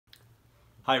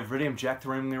Hi everybody, I'm Jack the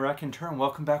Ramingly Raconteur, and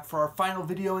welcome back for our final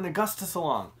video in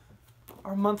Augustusalong,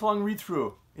 our month-long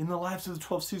read-through in the lives of the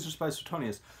 12 Caesars by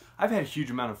Suetonius. I've had a huge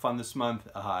amount of fun this month,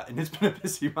 and it's been a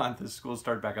busy month as school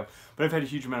started back up, but I've had a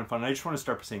huge amount of fun. And I just want to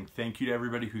start by saying thank you to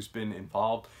everybody who's been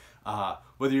involved,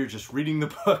 whether you're just reading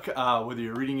the book, whether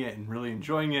you're reading it and really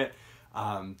enjoying it,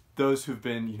 those who've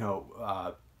been,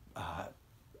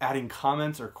 adding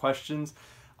comments or questions.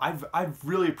 I've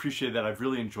really appreciated that. I've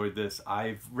really enjoyed this.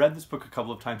 I've read this book a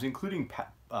couple of times, including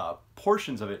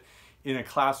portions of it in a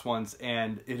class once,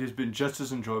 and it has been just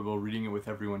as enjoyable reading it with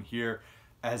everyone here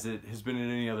as it has been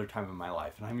at any other time in my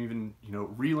life. And I'm even,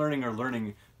 relearning or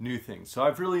learning new things. So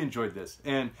I've really enjoyed this.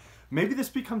 And maybe this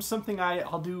becomes something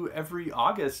I'll do every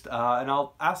August, and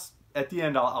I'll ask, at the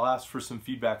end, I'll ask for some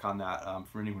feedback on that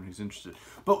for anyone who's interested.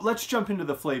 But let's jump into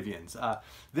the Flavians.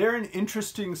 They're an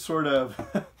interesting sort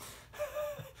of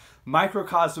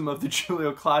microcosm of the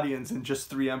Julio-Claudians and just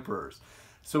three emperors.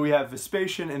 So we have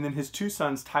Vespasian and then his two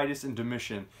sons, Titus and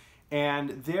Domitian.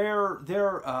 And their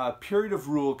period of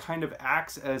rule kind of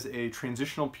acts as a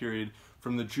transitional period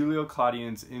from the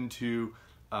Julio-Claudians into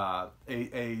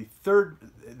a third.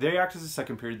 They act as a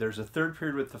second period. There's a third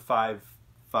period with the five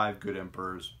good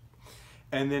emperors.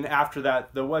 And then after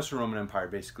that, the Western Roman Empire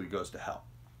basically goes to hell.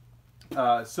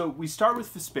 So we start with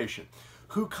Vespasian,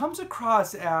 who comes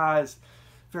across as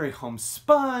very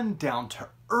homespun, down to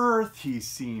earth. He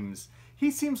seems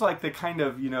like the kind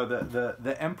of,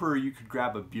 the emperor you could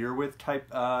grab a beer with type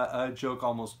joke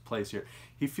almost plays here.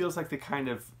 He feels like the kind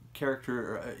of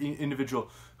character or individual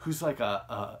who's like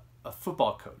a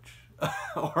football coach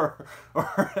or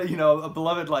a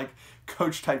beloved like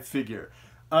coach type figure.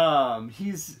 But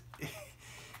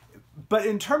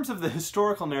in terms of the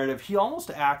historical narrative, he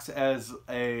almost acts as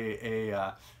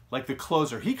like the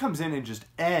closer. He comes in and just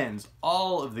ends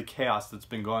all of the chaos that's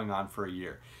been going on for a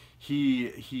year.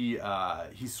 He's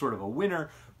sort of a winner,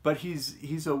 but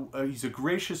he's a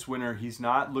gracious winner. He's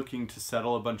not looking to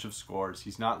settle a bunch of scores.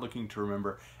 He's not looking to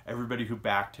remember everybody who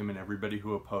backed him and everybody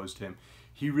who opposed him.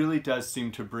 He really does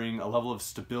seem to bring a level of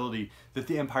stability that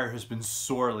the empire has been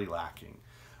sorely lacking.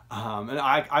 And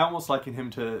I almost liken him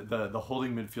to the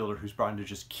holding midfielder who's brought in to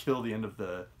just kill the end of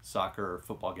the soccer or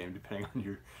football game, depending on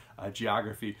your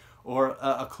geography, or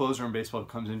a closer in baseball who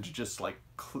comes in to just like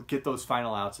get those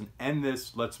final outs and end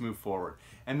this, let's move forward.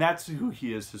 And that's who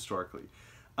he is historically.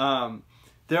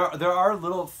 There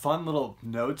are fun little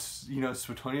notes.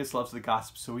 Suetonius loves the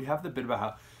gossip, so we have the bit about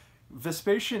how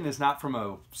Vespasian is not from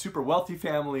a super wealthy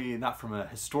family, not from a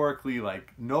historically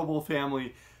like noble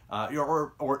family,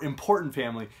 or important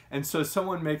family, and so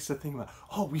someone makes a thing about,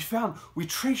 oh, we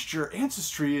traced your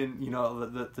ancestry, and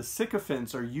the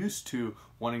sycophants are used to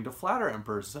wanting to flatter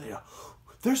emperors. So,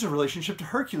 there's a relationship to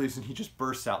Hercules, and he just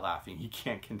bursts out laughing. He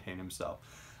can't contain himself.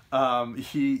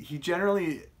 He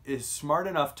generally is smart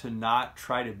enough to not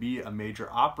try to be a major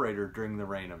operator during the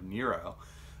reign of Nero.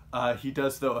 He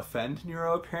does, though, offend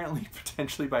Nero, apparently,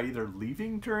 potentially by either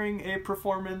leaving during a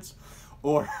performance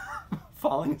or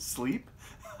falling asleep.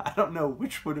 I don't know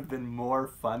which would have been more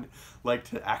fun, like,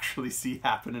 to actually see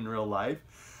happen in real life.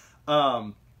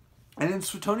 And then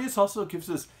Suetonius also gives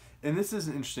us, and this is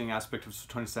an interesting aspect of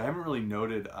Suetonius that I haven't really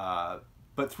noted,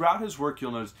 but throughout his work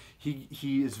you'll notice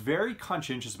he is very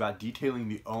conscientious about detailing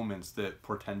the omens that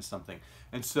portend something.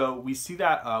 And so we see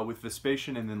that with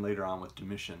Vespasian and then later on with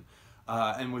Domitian.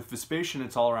 And with Vespasian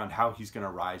it's all around how he's going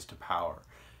to rise to power.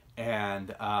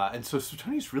 And so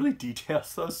Suetonius really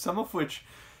details those, some of which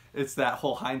it's that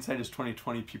whole hindsight is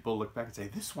 20/20. People look back and say,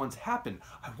 this once happened.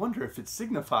 I wonder if it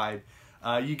signified.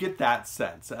 You get that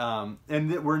sense. And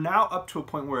that we're now up to a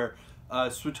point where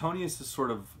Suetonius is sort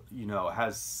of,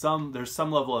 there's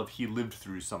some level of he lived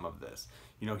through some of this.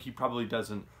 He probably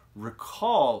doesn't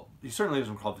recall, he certainly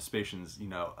doesn't recall Vespasian's,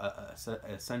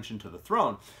 ascension to the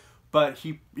throne, but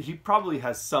he probably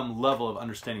has some level of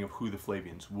understanding of who the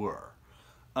Flavians were.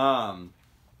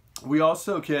 We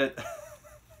also get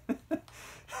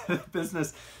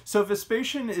business. So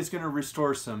Vespasian is going to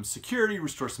restore some security,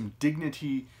 restore some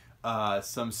dignity,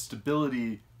 some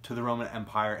stability to the Roman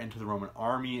Empire and to the Roman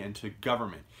army and to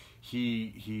government.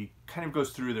 He kind of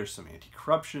goes through, there's some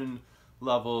anti-corruption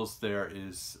levels, there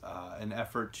is an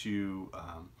effort to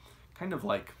kind of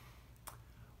like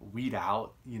weed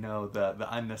out, the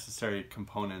unnecessary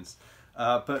components.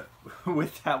 But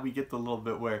with that, we get the little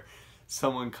bit where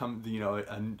someone comes,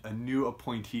 a new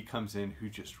appointee comes in who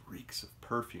just reeks of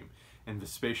perfume, and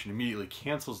Vespasian immediately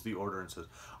cancels the order and says,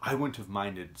 I wouldn't have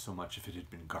minded so much if it had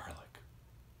been garlic.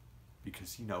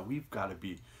 Because, we've got to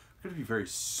be very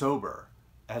sober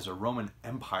as a Roman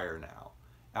Empire now,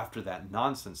 after that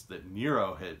nonsense that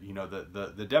Nero had,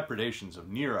 the depredations of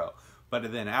Nero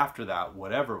But then after that,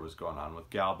 whatever was going on with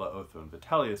Galba, Otho, and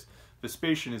Vitellius,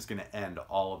 Vespasian is going to end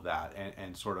all of that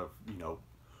and sort of,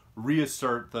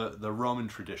 reassert the Roman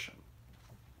tradition.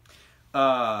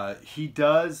 He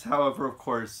does, however, of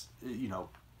course,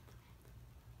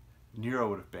 Nero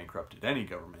would have bankrupted any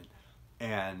government,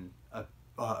 and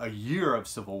a year of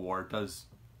civil war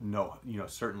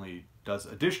certainly does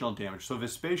additional damage. So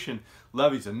Vespasian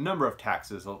levies a number of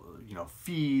taxes,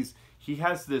 fees. He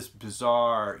has this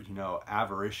bizarre,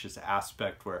 avaricious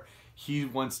aspect where he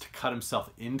wants to cut himself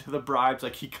into the bribes.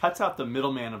 Like, he cuts out the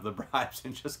middleman of the bribes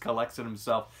and just collects it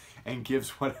himself and gives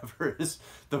whatever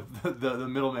the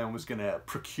middleman was going to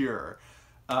procure.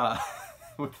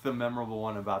 With the memorable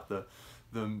one about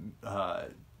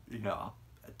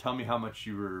tell me how much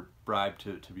you were bribed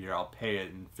to be here. I'll pay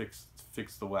it and fix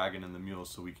the wagon and the mule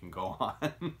so we can go on.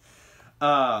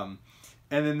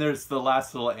 And then there's the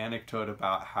last little anecdote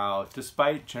about how,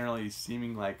 despite generally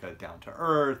seeming like a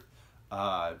down-to-earth,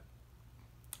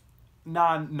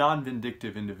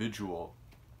 non-vindictive individual,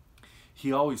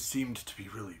 he always seemed to be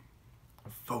really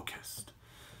focused.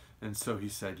 And so he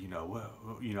said, he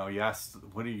asked,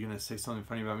 "What are you going to say something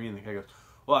funny about me?" And the guy goes,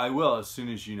 "Well, I will as soon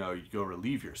as, you go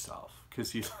relieve yourself."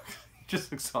 Because he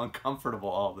just looks so uncomfortable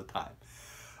all the time.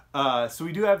 So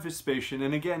we do have Vespasian.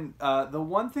 And again, the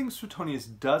one thing Suetonius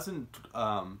doesn't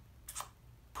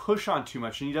push on too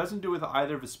much, and he doesn't do with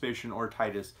either Vespasian or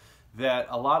Titus, that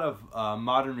a lot of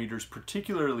modern readers,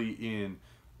 particularly in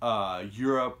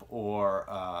Europe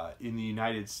or in the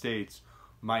United States,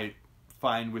 might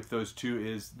find with those two,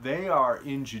 is they are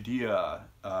in Judea,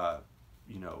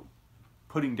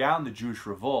 putting down the Jewish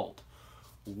revolt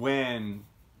when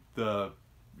the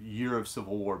year of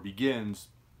civil war begins,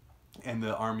 and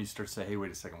the army starts to say, "Hey,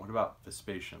 wait a second, what about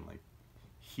Vespasian? Like,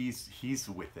 he's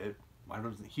with it. Why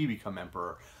doesn't he become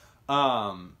emperor?"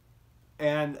 And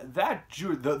that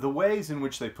the ways in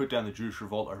which they put down the Jewish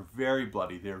revolt are very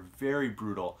bloody. They're very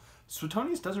brutal.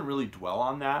 Suetonius doesn't really dwell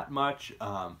on that much,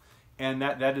 and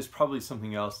that is probably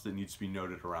something else that needs to be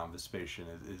noted around Vespasian,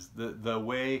 is the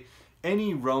way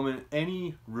any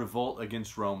revolt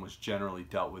against Rome was generally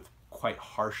dealt with quite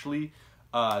harshly.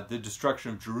 The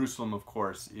destruction of Jerusalem, of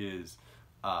course, is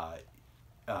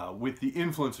with the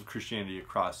influence of Christianity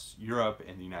across Europe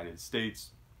and the United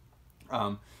States.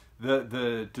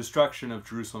 The destruction of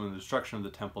Jerusalem and the destruction of the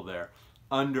temple there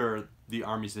under the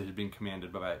armies that had been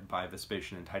commanded by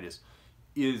Vespasian and Titus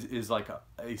is like a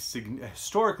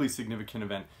historically significant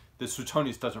event that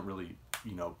Suetonius doesn't really,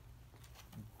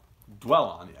 dwell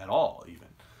on at all, even.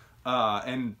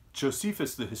 And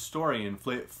Josephus, the historian,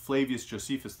 Flavius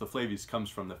Josephus, the Flavius, comes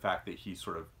from the fact that he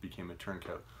sort of became a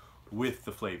turncoat with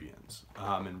the Flavians,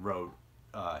 and wrote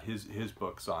his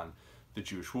books on the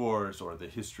Jewish wars or the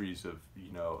histories of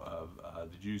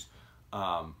the Jews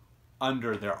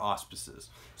under their auspices.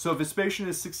 So Vespasian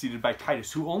is succeeded by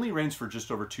Titus, who only reigns for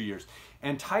just over 2 years.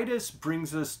 And Titus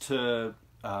brings us to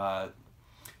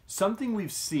something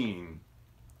we've seen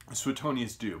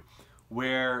Suetonius do,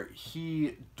 where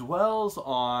he dwells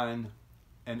on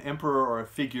an emperor or a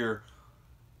figure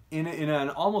in an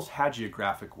almost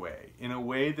hagiographic way, in a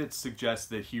way that suggests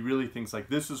that he really thinks like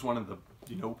this is one of the,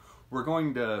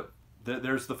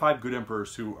 there's the 5 good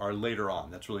emperors who are later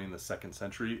on. That's really in the 2nd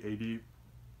century AD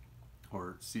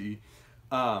or CE.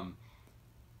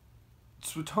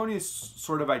 Suetonius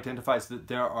sort of identifies that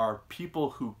there are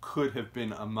people who could have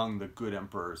been among the good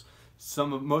emperors,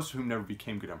 most of whom never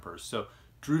became good emperors. So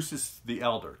Drusus the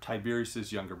Elder,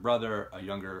 Tiberius's younger brother, a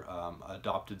younger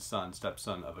adopted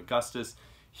stepson of Augustus,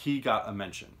 he got a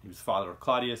mention. He was father of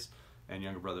Claudius and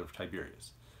younger brother of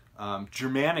Tiberius.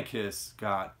 Germanicus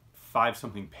got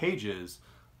 5-something pages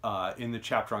in the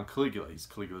chapter on Caligula. He's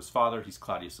Caligula's father. He's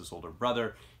Claudius's older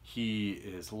brother. He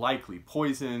is likely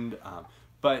poisoned.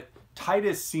 But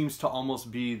Titus seems to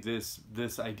almost be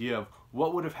this idea of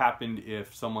what would have happened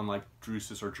if someone like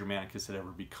Drusus or Germanicus had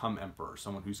ever become emperor,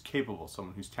 someone who's capable,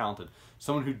 someone who's talented,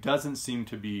 someone who doesn't seem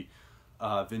to be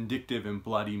vindictive and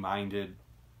bloody-minded,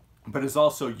 but is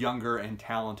also younger and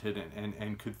talented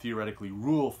and could theoretically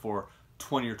rule for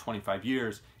 20 or 25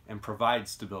 years and provide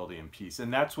stability and peace.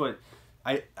 And that's what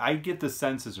I get the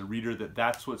sense as a reader that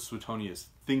that's what Suetonius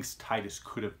thinks Titus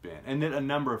could have been, and that a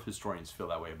number of historians feel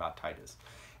that way about Titus.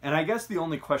 And I guess the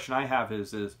only question I have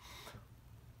is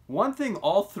one thing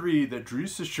all 3 that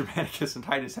Drusus, Germanicus, and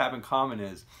Titus have in common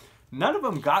is none of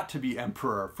them got to be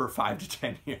emperor for 5 to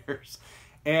 10 years.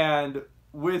 And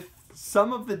with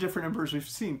some of the different emperors we've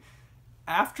seen,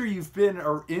 after you've been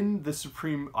in the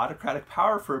supreme autocratic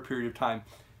power for a period of time,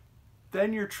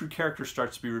 then your true character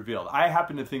starts to be revealed. I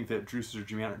happen to think that Drusus or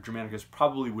Germanicus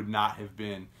probably would not have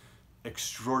been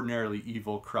extraordinarily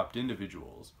evil, corrupt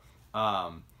individuals.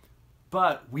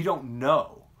 But we don't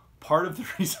know. Part of the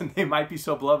reason they might be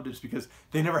so beloved is because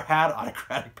they never had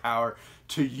autocratic power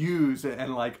to use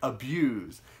and like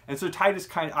abuse. And so Titus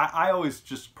I always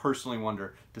just personally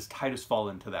wonder, does Titus fall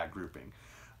into that grouping?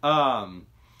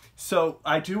 So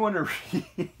I do want to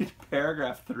read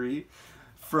paragraph 3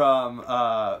 from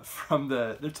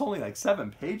it's only like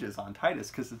 7 pages on Titus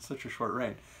because it's such a short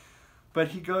reign. But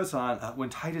he goes on, when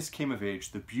Titus came of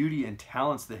age, the beauty and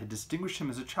talents that had distinguished him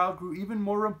as a child grew even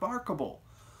more remarkable.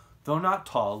 Though not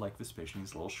tall, like Vespasian,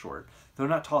 he's a little short. Though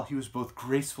not tall, he was both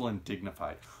graceful and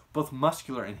dignified, both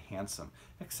muscular and handsome,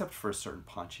 except for a certain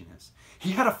paunchiness.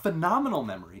 He had a phenomenal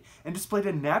memory and displayed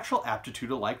a natural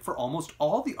aptitude alike for almost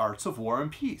all the arts of war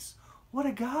and peace. What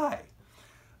a guy!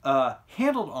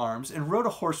 Handled arms and rode a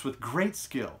horse with great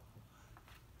skill.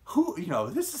 Who,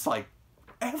 this is like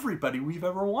everybody we've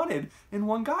ever wanted in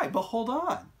one guy, but hold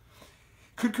on.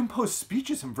 Could compose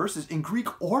speeches and verses in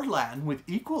Greek or Latin with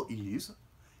equal ease,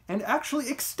 and actually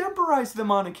extemporize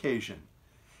them on occasion.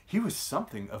 He was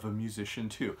something of a musician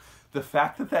too. The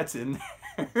fact that that's in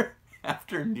there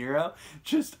after Nero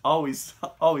just always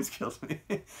kills me.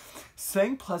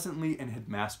 Sang pleasantly and had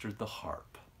mastered the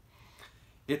harp.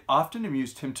 It often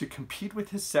amused him to compete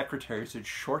with his secretaries at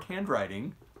shorthand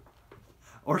writing,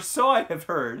 or so I have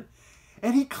heard,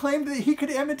 and he claimed that he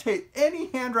could imitate any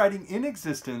handwriting in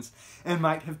existence and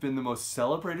might have been the most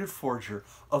celebrated forger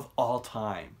of all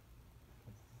time.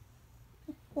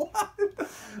 What?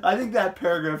 I think that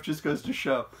paragraph just goes to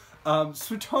show.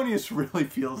 Suetonius really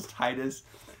feels Titus,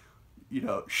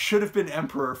 should have been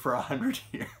emperor for 100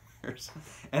 years,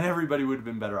 and everybody would have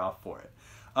been better off for it.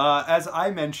 As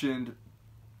I mentioned,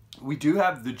 we do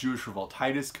have the Jewish revolt.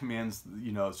 Titus commands,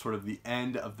 sort of the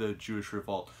end of the Jewish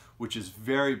revolt, which is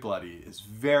very bloody, is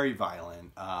very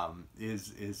violent,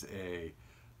 is a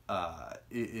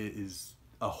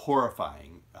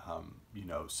horrifying,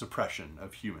 suppression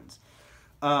of humans.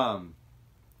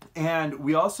 And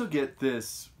we also get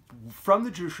this, from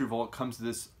the Jewish revolt comes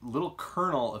this little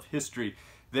kernel of history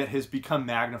that has become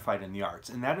magnified in the arts.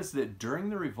 And that is that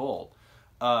during the revolt,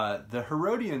 the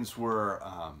Herodians were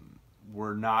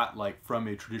not like from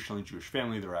a traditionally Jewish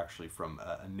family. They were actually from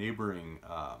a neighboring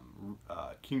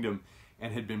kingdom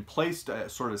and had been placed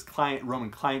sort of as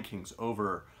Roman client kings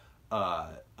over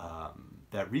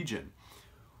that region.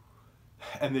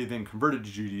 And they then converted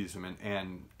to Judaism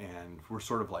and were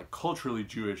sort of like culturally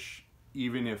Jewish,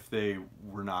 even if they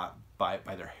were not by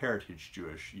their heritage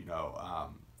Jewish,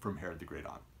 from Herod the Great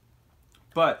on.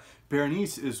 But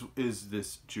Bérénice is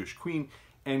this Jewish queen,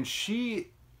 and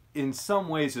she, in some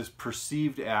ways, is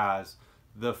perceived as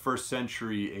the 1st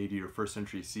century AD or 1st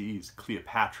century CE's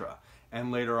Cleopatra.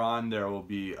 And later on, there will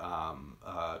be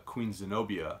Queen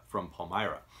Zenobia from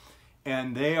Palmyra.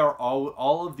 And they are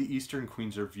all of the Eastern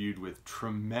queens are viewed with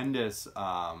tremendous,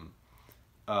 and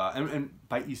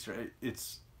by Eastern,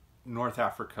 it's North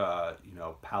Africa,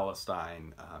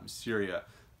 Palestine, Syria,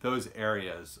 those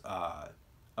areas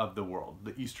of the world,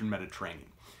 the Eastern Mediterranean.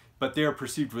 But they are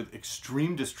perceived with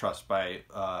extreme distrust by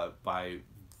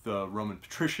the Roman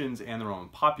patricians and the Roman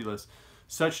populace,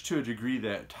 such to a degree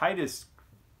that Titus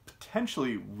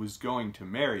potentially was going to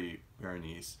marry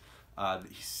Bérénice.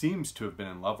 He seems to have been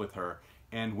in love with her,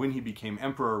 and when he became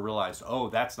emperor, realized, oh,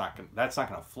 that's not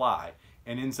gonna fly,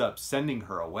 and ends up sending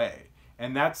her away.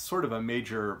 And that's sort of a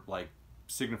major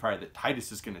signifier that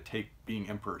Titus is going to take being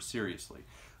emperor seriously.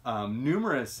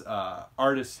 Numerous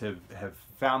artists have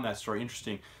found that story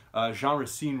interesting. Jean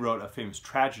Racine wrote a famous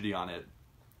tragedy on it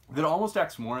that almost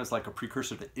acts more as like a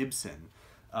precursor to Ibsen.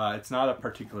 It's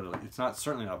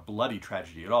certainly not a bloody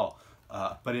tragedy at all,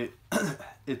 but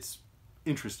it's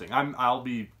interesting. I'll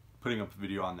be putting up a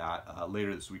video on that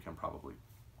later this weekend probably.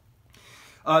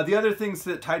 The other things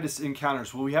that Titus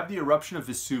encounters, well, we have the eruption of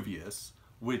Vesuvius,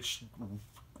 which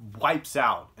wipes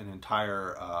out an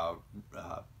entire,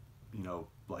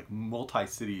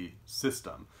 multi-city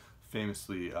system.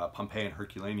 Famously, Pompeii and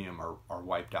Herculaneum are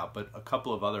wiped out, but a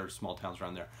couple of other small towns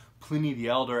around there. Pliny the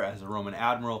Elder, as a Roman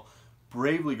admiral,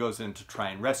 bravely goes in to try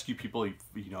and rescue people. He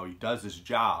does his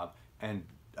job and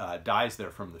dies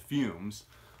there from the fumes.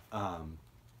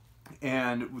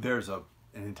 And there's an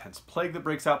intense plague that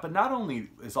breaks out, but not only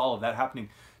is all of that happening,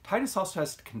 Titus also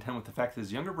has to contend with the fact that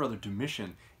his younger brother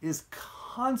Domitian is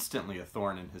constantly a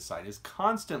thorn in his side, is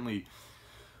constantly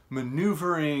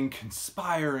maneuvering,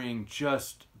 conspiring,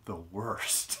 just the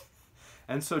worst.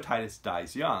 And so Titus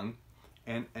dies young,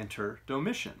 and enter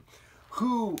Domitian,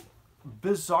 who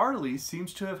bizarrely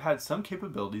seems to have had some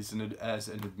capabilities as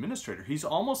an administrator. He's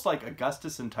almost like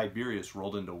Augustus and Tiberius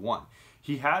rolled into one.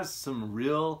 He has some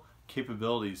real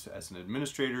capabilities as an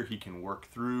administrator. He can work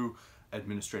through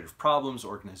administrative problems,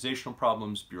 organizational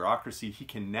problems, bureaucracy. He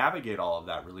can navigate all of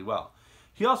that really well.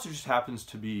 He also just happens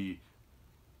to be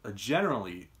a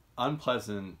generally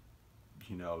unpleasant,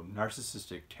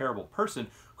 narcissistic, terrible person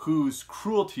whose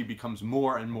cruelty becomes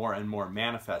more and more and more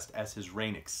manifest as his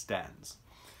reign extends.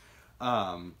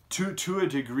 To a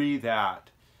degree that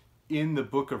in the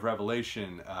book of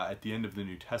Revelation, at the end of the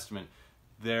New Testament,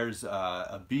 there's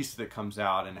a beast that comes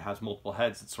out and it has multiple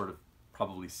heads that sort of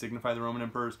probably signify the Roman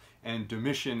emperors, and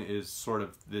Domitian is sort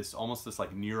of almost this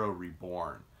like Nero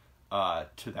reborn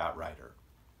to that writer.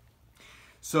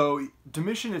 So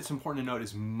Domitian, it's important to note,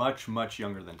 is much, much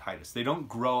younger than Titus. They don't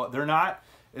grow,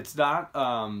 it's not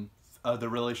the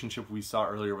relationship we saw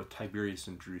earlier with Tiberius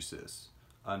and Drusus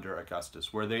under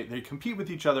Augustus, where they compete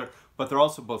with each other, but they're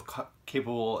also both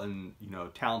capable and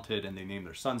talented, and they name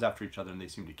their sons after each other, and they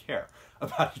seem to care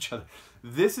about each other.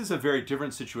 This is a very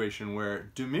different situation where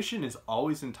Domitian is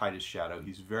always in Titus' shadow.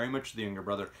 He's very much the younger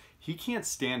brother. He can't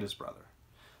stand his brother.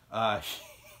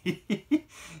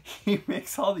 He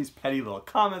makes all these petty little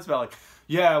comments about like,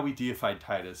 yeah, we deified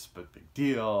Titus, but big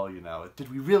deal,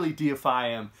 did we really deify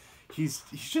him? He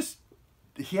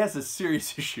has a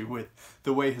serious issue with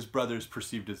the way his brother is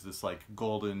perceived as this like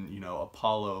golden,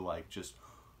 Apollo, like just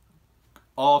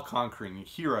all-conquering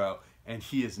hero, and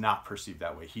he is not perceived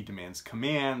that way. He demands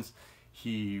commands.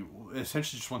 He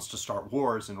essentially just wants to start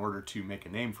wars in order to make a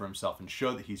name for himself and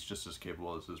show that he's just as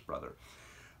capable as his brother.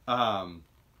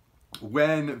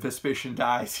 When Vespasian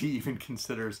dies, he even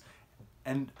considers,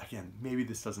 and again, maybe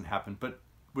this doesn't happen, but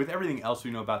with everything else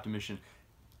we know about Domitian,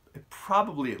 it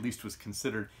probably at least was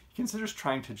considered. He considers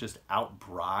trying to just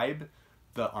out-bribe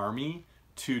the army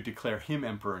to declare him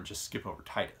emperor and just skip over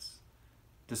Titus,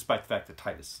 despite the fact that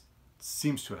Titus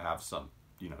seems to have some,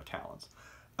 talents.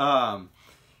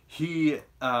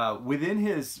 Within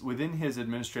his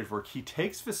administrative work, he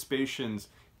takes Vespasian's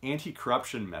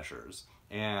anti-corruption measures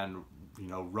and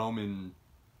Roman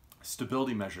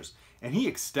stability measures, and he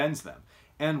extends them.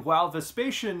 And while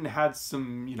Vespasian had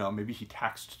some, maybe he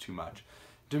taxed too much,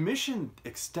 Domitian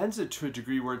extends it to a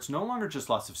degree where it's no longer just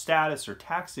loss of status or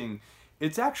taxing,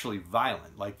 it's actually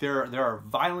violent. Like there are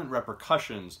violent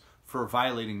repercussions for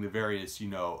violating the various,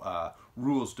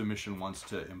 rules Domitian wants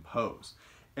to impose.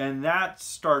 And that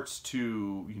starts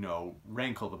to,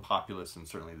 rankle the populace and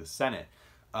certainly the Senate.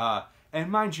 And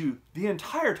mind you, the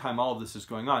entire time all of this is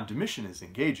going on, Domitian is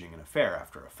engaging in affair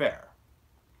after affair.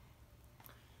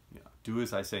 Do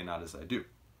as I say, not as I do.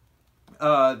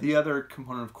 The other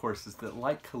component, of course, is that,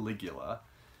 like Caligula,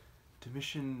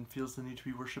 Domitian feels the need to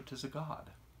be worshipped as a god.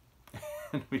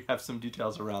 And we have some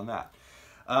details around that.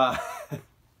 Never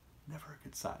a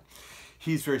good sign.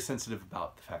 He's very sensitive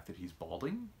about the fact that he's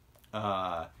balding.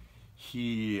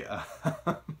 He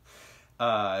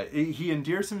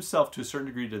endears himself to a certain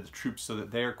degree to the troops so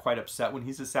that they are quite upset when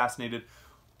he's assassinated.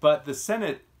 But the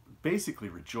Senate basically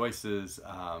rejoices.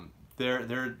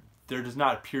 There does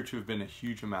not appear to have been a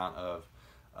huge amount of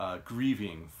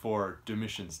grieving for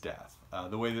Domitian's death,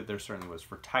 the way that there certainly was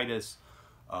for Titus,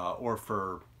 or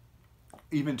for,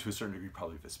 even to a certain degree,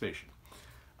 probably Vespasian.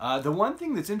 The one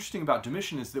thing that's interesting about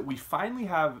Domitian is that we finally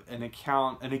have an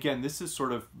account, and again, this is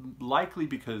sort of likely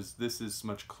because this is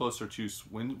much closer to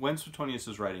when Suetonius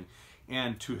is writing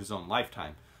and to his own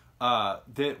lifetime,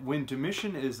 that when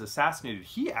Domitian is assassinated,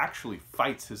 he actually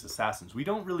fights his assassins. We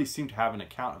don't really seem to have an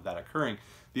account of that occurring.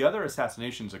 The other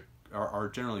assassinations are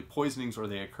generally poisonings, or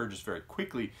they occur just very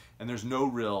quickly, and there's no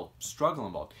real struggle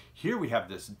involved. Here we have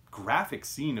this graphic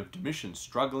scene of Domitian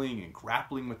struggling and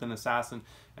grappling with an assassin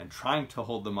and trying to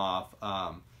hold them off.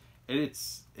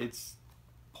 It's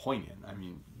poignant. I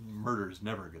mean, murder is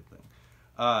never a good thing.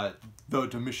 Though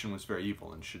Domitian was very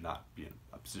evil and should not be in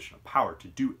a position of power to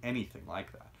do anything like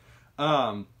that.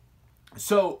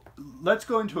 So let's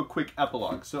go into a quick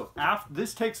epilogue. So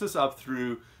this takes us up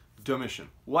through Domitian.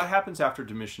 What happens after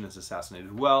Domitian is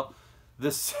assassinated? Well,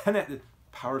 the Senate,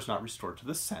 power is not restored to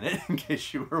the Senate, in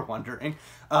case you were wondering.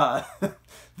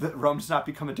 Rome does not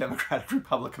become a democratic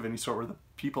republic of any sort where the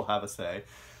people have a say.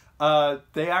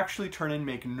 They actually turn and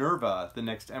make Nerva the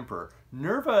next emperor.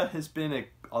 Nerva has been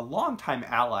a longtime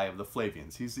ally of the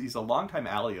Flavians. He's a longtime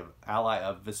ally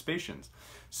of Vespasian's.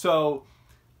 So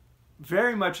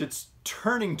very much it's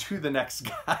turning to the next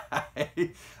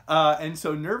guy. And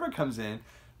so Nerva comes in.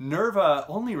 Nerva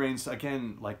only reigns,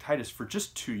 again, like Titus, for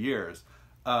just 2 years.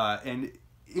 And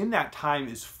in that time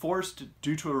is forced,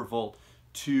 due to a revolt,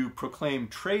 to proclaim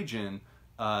Trajan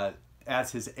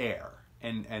as his heir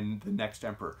and the next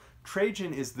emperor.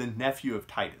 Trajan is the nephew of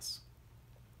Titus.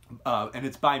 and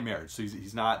it's by marriage, so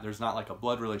he's not, there's not like a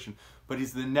blood relation, but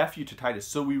he's the nephew to Titus.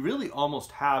 So we really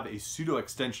almost have a pseudo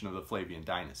extension of the Flavian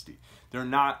dynasty. They're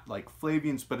not like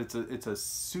Flavians, but it's a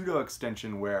pseudo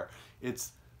extension where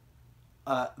it's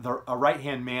a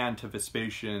right-hand man to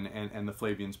Vespasian, and the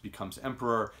Flavians becomes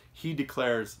emperor. He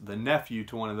declares the nephew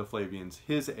to one of the Flavians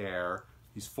his heir.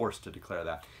 He's forced to declare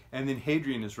that. And then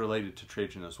Hadrian is related to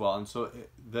Trajan as well. And so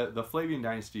the Flavian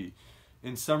dynasty,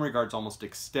 in some regards, almost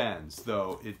extends,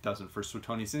 though it doesn't for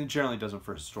Suetonius, and it generally doesn't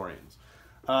for historians.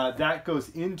 That goes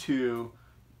into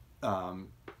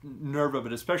Nerva,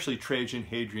 but especially Trajan,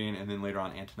 Hadrian, and then later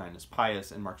on Antoninus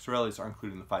Pius and Marcus Aurelius are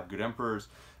included in the 5 good emperors.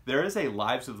 There is a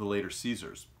Lives of the Later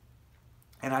Caesars.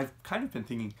 And I've kind of been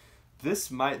thinking,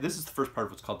 this is the first part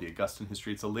of what's called the Augustan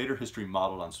History. It's a later history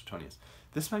modeled on Suetonius.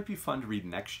 This might be fun to read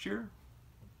next year.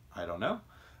 I don't know.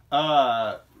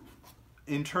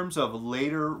 In terms of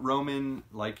later Roman,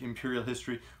 like imperial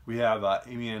history, we have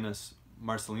Ammianus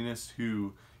Marcellinus,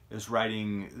 who is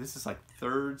writing, this is like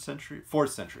 4th century.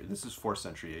 This is 4th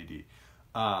century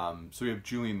AD. So we have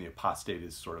Julian the Apostate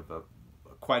is sort of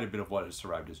quite a bit of what has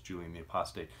survived as Julian the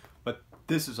Apostate. But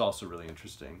this is also really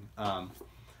interesting. I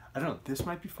don't know, this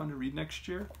might be fun to read next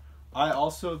year. I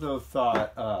also, though,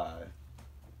 thought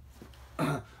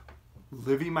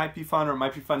Livy might be fun, or it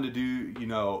might be fun to do, you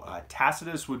know,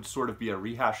 Tacitus would sort of be a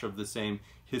rehash of the same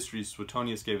history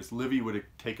Suetonius gave us. Livy would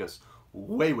take us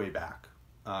way, way back.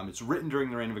 It's written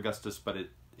during the reign of Augustus, but it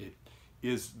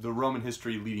is the Roman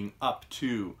history leading up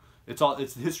to, it's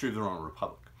the history of the Roman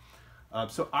Republic.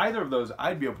 So either of those,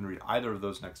 I'd be open to read either of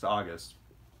those next August.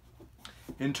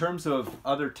 In terms of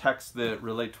other texts that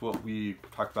relate to what we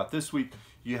talked about this week,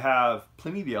 you have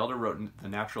Pliny the Elder wrote the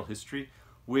Natural History,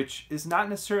 which is not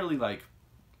necessarily like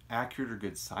accurate or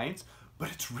good science,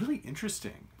 but it's really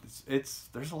interesting.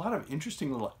 There's a lot of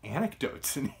interesting little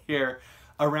anecdotes in here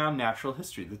around natural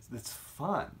history that's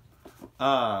fun.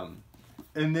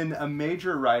 And then a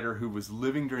major writer who was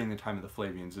living during the time of the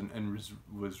Flavians and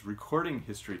was recording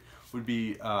history would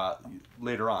be,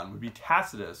 later on, would be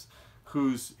Tacitus,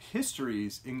 whose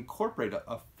histories incorporate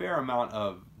a fair amount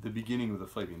of the beginning of the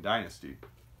Flavian dynasty.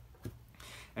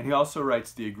 And he also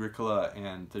writes the Agricola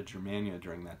and the Germania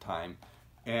during that time,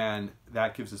 and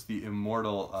that gives us the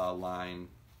immortal line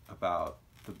about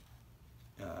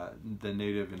the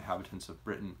native inhabitants of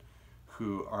Britain,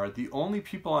 who are the only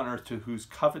people on earth to whose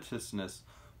covetousness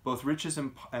both riches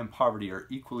and poverty are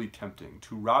equally tempting.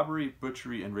 To robbery,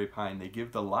 butchery, and rapine they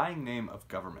give the lying name of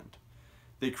government.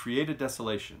 They create a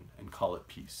desolation and call it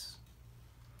peace.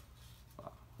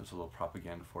 Wow, there's a little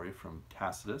propaganda for you from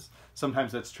Tacitus.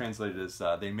 Sometimes that's translated as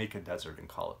they make a desert and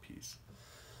call it peace.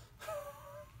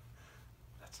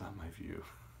 That's not my view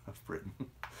of Britain.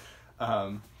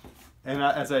 And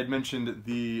as I had mentioned,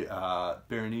 the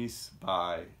Bérénice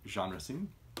by Jean Racine.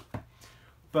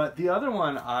 But the other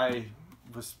one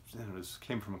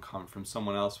came from a comment from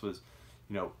someone else, was,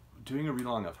 you know, doing a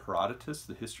read-along of Herodotus,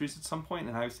 the histories at some point,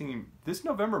 and I was thinking this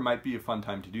November might be a fun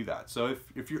time to do that. So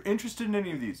if you're interested in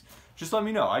any of these, just let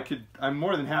me know. I'm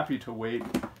more than happy to wait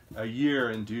a year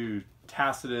and do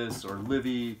Tacitus or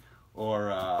Livy or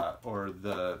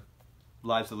the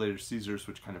Lives of the Later Caesars,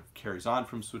 which kind of carries on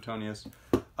from Suetonius.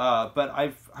 But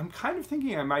I'm kind of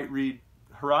thinking I might read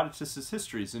Herodotus'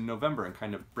 histories in November and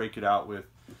kind of break it out with,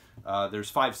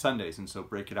 there's 5 Sundays, and so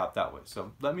break it out that way.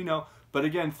 So let me know. But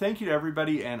again, thank you to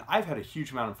everybody, and I've had a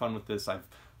huge amount of fun with this.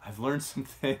 I've learned some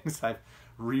things, I've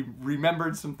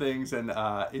remembered some things, and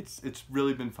it's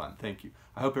really been fun. Thank you.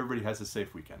 I hope everybody has a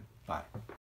safe weekend. Bye.